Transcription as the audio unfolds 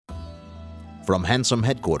From handsome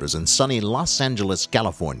headquarters in sunny Los Angeles,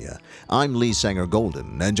 California, I'm Lee Sanger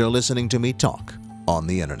Golden, and you're listening to me talk on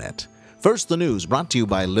the internet. First, the news brought to you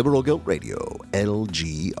by Liberal Guilt Radio,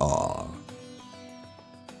 LGR.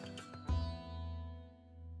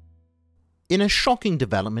 In a shocking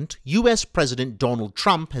development, U.S. President Donald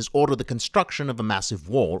Trump has ordered the construction of a massive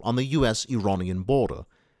wall on the U.S.-Iranian border.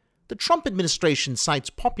 The Trump administration cites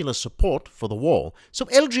popular support for the wall, so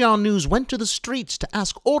LGR News went to the streets to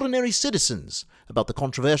ask ordinary citizens about the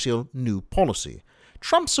controversial new policy.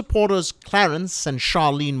 Trump supporters Clarence and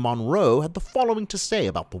Charlene Monroe had the following to say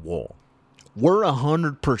about the wall. We're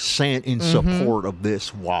 100% in support of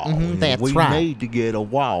this wall. That's we right. need to get a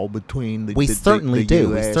wall between the US certainly and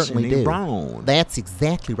do. Iran. That's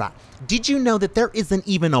exactly right. Did you know that there isn't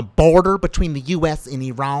even a border between the U.S. and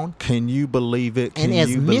Iran? Can you believe it? And as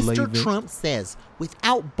Mr. Believe it? Trump says,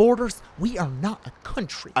 without borders, we are not a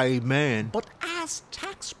country. Amen. But as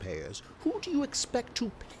taxpayers, who do you expect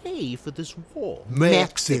to pay for this wall?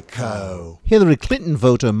 Mexico. Hillary Clinton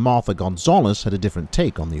voter Martha Gonzalez had a different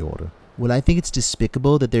take on the order. Well, I think it's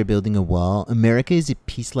despicable that they're building a wall. America is a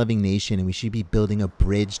peace-loving nation, and we should be building a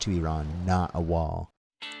bridge to Iran, not a wall.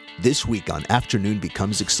 This week on Afternoon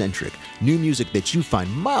Becomes Eccentric, new music that you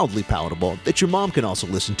find mildly palatable that your mom can also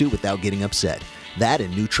listen to without getting upset. That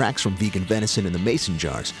and new tracks from Vegan Venison and the Mason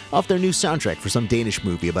Jars, off their new soundtrack for some Danish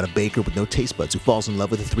movie about a baker with no taste buds who falls in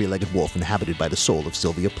love with a three-legged wolf inhabited by the soul of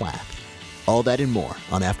Sylvia Plath. All that and more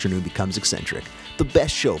on Afternoon Becomes Eccentric, the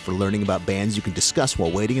best show for learning about bands you can discuss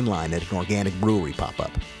while waiting in line at an organic brewery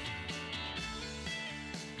pop-up.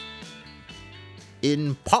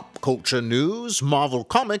 In pop culture news, Marvel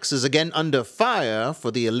Comics is again under fire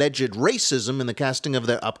for the alleged racism in the casting of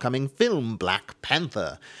their upcoming film, Black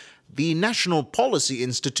Panther. The National Policy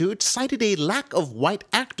Institute cited a lack of white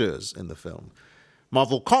actors in the film.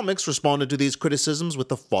 Marvel Comics responded to these criticisms with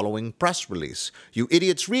the following press release. You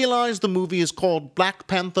idiots realize the movie is called Black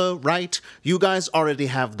Panther, right? You guys already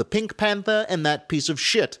have the Pink Panther and that piece of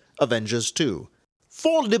shit, Avengers 2.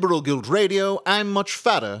 For Liberal Guild Radio, I'm much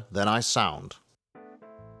fatter than I sound.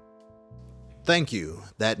 Thank you.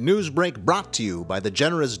 That news break brought to you by the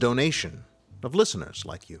generous donation of listeners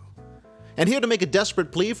like you. And here to make a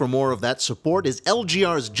desperate plea for more of that support is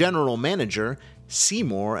LGR's general manager,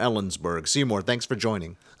 Seymour Ellensberg. Seymour, thanks for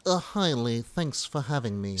joining. Hi, Lee. Thanks for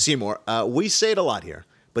having me. Seymour, we say it a lot here,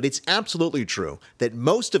 but it's absolutely true that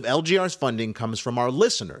most of LGR's funding comes from our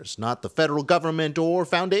listeners, not the federal government or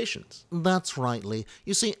foundations. That's right, Lee.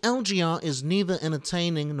 You see, LGR is neither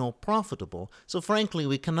entertaining nor profitable, so frankly,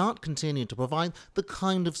 we cannot continue to provide the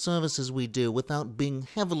kind of services we do without being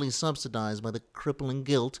heavily subsidized by the crippling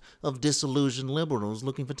guilt of disillusioned liberals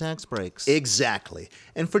looking for tax breaks. Exactly.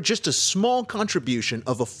 And for just a small contribution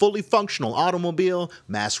of a fully functional automobile,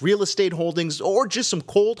 mass real estate holdings, or just some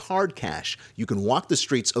cold hard cash, you can walk the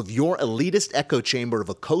streets of your elitist echo chamber of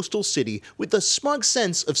a coastal city with a smug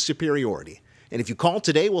sense of superiority. And if you call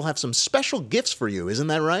today, we'll have some special gifts for you, isn't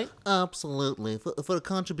that right? Absolutely. For a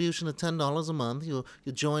contribution of $10 a month, you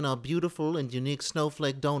join our beautiful and unique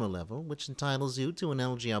Snowflake donor level, which entitles you to an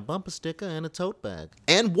LGR bumper sticker and a tote bag.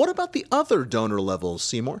 And what about the other donor levels,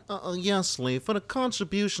 Seymour? Yes, Lee. For a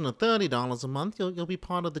contribution of $30 a month, you'll be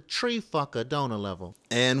part of the Tree Fucker donor level.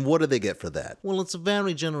 And what do they get for that? Well, it's a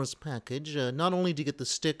very generous package. Not only do you get the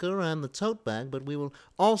sticker and the tote bag, but we will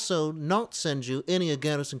also not send you any of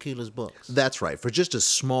Garrison Keillor's books. That's right. For just a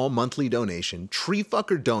small monthly donation, Tree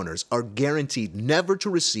Fucker donors are guaranteed never to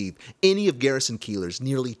receive any of Garrison Keillor's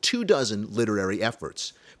nearly 24 literary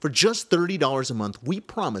efforts. For just $30 a month, we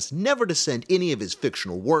promise never to send any of his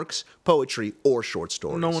fictional works, poetry, or short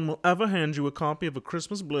stories. No one will ever hand you a copy of A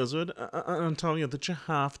Christmas Blizzard and tell you that you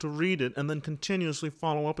have to read it and then continuously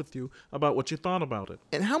follow up with you about what you thought about it.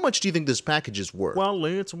 And how much do you think this package is worth? Well,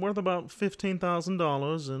 Lee, it's worth about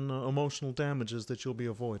 $15,000 in emotional damages that you'll be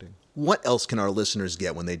avoiding. What else can our listeners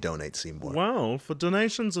get when they donate, Seymour? Well, for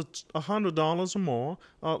donations of $100 or more,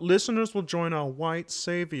 listeners will join our White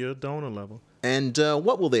Savior donor level. And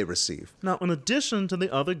what will they receive? Now, in addition to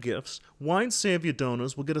the other gifts, White Savior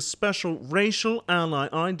donors will get a special Racial Ally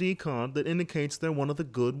ID card that indicates they're one of the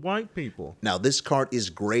good white people. Now, this card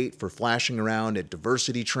is great for flashing around at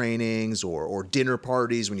diversity trainings or dinner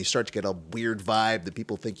parties when you start to get a weird vibe that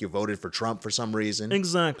people think you voted for Trump for some reason.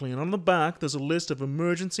 Exactly, and on the back, there's a list of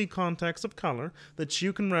emergency contacts of color that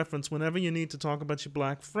you can reference whenever you need to talk about your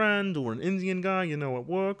black friend or an Indian guy you know at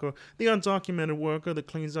work or the undocumented worker that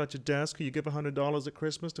cleans out your desk who you give $100 at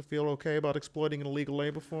Christmas to feel okay about exploiting an illegal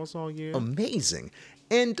labor force all year. Amazing.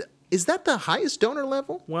 And is that the highest donor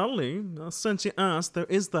level? Well, Lee, since you asked, there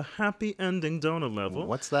is the happy ending donor level.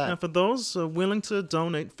 What's that? And for those willing to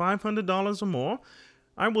donate $500 or more,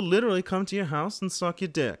 I will literally come to your house and suck your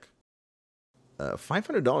dick.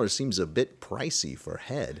 $500 seems a bit pricey for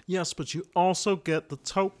head. Yes, but you also get the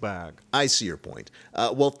tote bag. I see your point.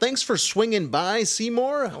 Well, thanks for swinging by,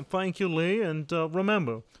 Seymour. Well, thank you, Lee, and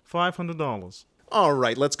remember, $500. All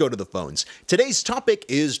right, let's go to the phones. Today's topic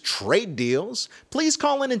is trade deals. Please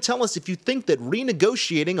call in and tell us if you think that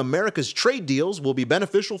renegotiating America's trade deals will be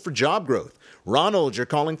beneficial for job growth. Ronald, you're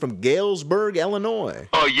calling from Galesburg, Illinois.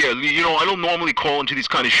 Yeah, I don't normally call into these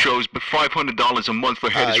kind of shows, but $500 a month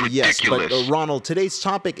for head is ridiculous. Yes, but Ronald, today's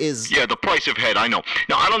topic is... Yeah, the price of head, I know.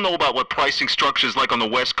 Now, I don't know about what pricing structure is like on the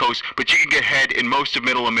West Coast, but you can get head in most of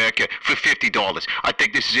Middle America for $50. I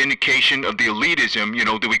think this is an indication of the elitism,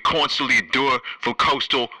 that we constantly endure from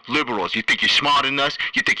coastal liberals. You think you're smarter than us,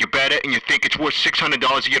 you think you're better, and you think it's worth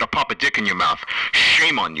 $600 a year to pop a dick in your mouth.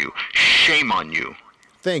 Shame on you. Shame on you.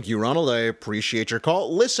 Thank you, Ronald. I appreciate your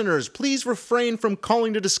call. Listeners, please refrain from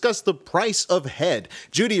calling to discuss the price of head.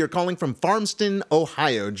 Judy, you're calling from Farmston,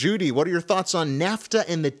 Ohio. Judy, what are your thoughts on NAFTA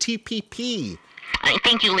and the TPP?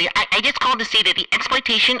 Thank you, Lee. I just called to say that the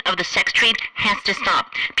exploitation of the sex trade has to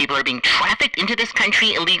stop. People are being trafficked into this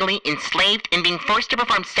country illegally, enslaved, and being forced to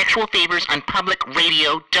perform sexual favors on public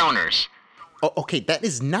radio donors. Oh, okay, that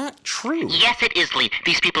is not true. Yes, it is, Lee.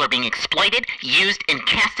 These people are being exploited, used, and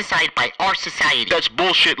cast aside by our society. That's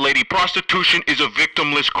bullshit, lady. Prostitution is a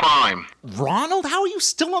victimless crime. Ronald, how are you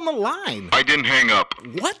still on the line? I didn't hang up.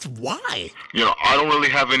 What? Why? I don't really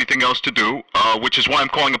have anything else to do, which is why I'm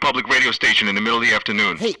calling a public radio station in the middle of the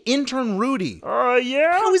afternoon. Hey, intern Rudy.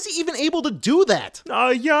 Yeah? How is he even able to do that?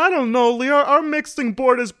 Yeah, I don't know, Lee. Our mixing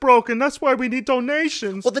board is broken. That's why we need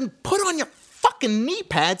donations. Well, then put on your fucking knee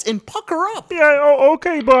pads and pucker up. Yeah,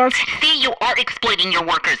 okay, boss. See, you are exploiting your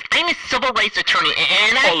workers. I'm a civil rights attorney,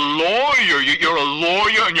 and A lawyer? You're a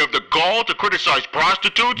lawyer and you have the gall to criticize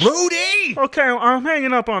prostitutes? Rudy! Okay, I'm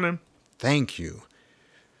hanging up on him. Thank you.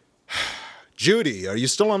 Judy, are you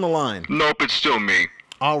still on the line? Nope, it's still me.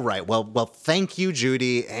 All right. Well, thank you,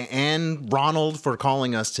 Judy and Ronald, for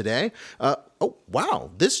calling us today. Oh,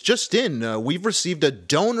 wow. This just in. We've received a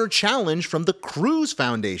donor challenge from the Cruise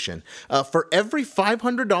Foundation. For every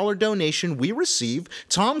 $500 donation we receive,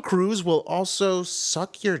 Tom Cruise will also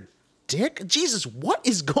suck your dick? Jesus, what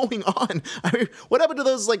is going on? I mean, what happened to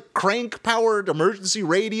those, crank-powered emergency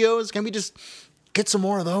radios? Can we just get some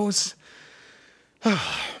more of those?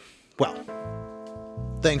 Well,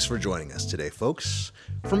 thanks for joining us today, folks.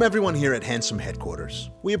 From everyone here at Handsome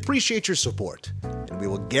Headquarters, we appreciate your support, and we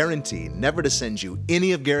will guarantee never to send you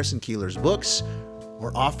any of Garrison Keillor's books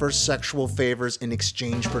or offer sexual favors in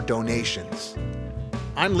exchange for donations.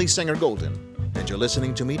 I'm Lee Sanger Golden, and you're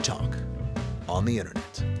listening to me talk on the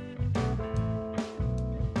internet.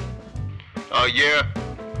 Yeah.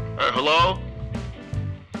 Hello?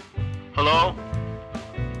 Hello?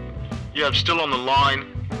 Yeah, I'm still on the line.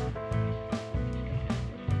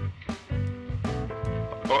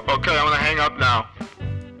 Okay, I'm gonna hang up now.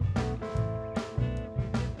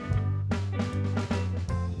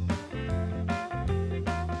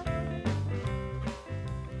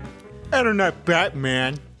 Internet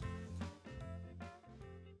Batman.